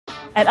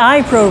At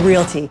iPro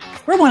Realty,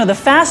 we're one of the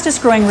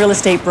fastest growing real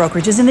estate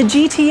brokerages in the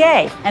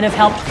GTA and have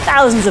helped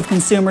thousands of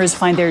consumers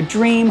find their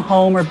dream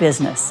home or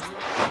business.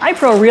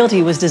 iPro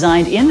Realty was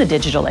designed in the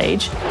digital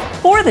age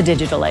for the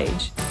digital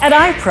age. At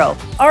iPro,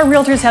 our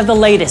realtors have the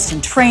latest in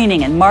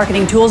training and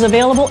marketing tools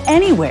available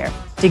anywhere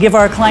to give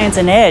our clients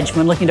an edge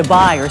when looking to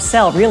buy or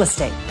sell real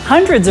estate.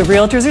 Hundreds of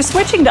realtors are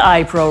switching to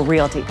iPro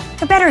Realty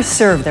to better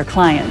serve their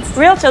clients.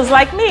 Realtors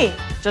like me,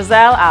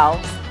 Joselle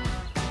Alves.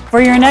 For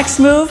your next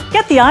move,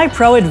 get the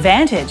iPro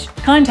Advantage.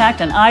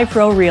 Contact an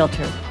iPro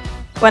Realtor.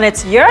 When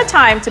it's your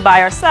time to buy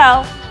or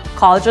sell,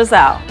 call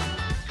Joselle.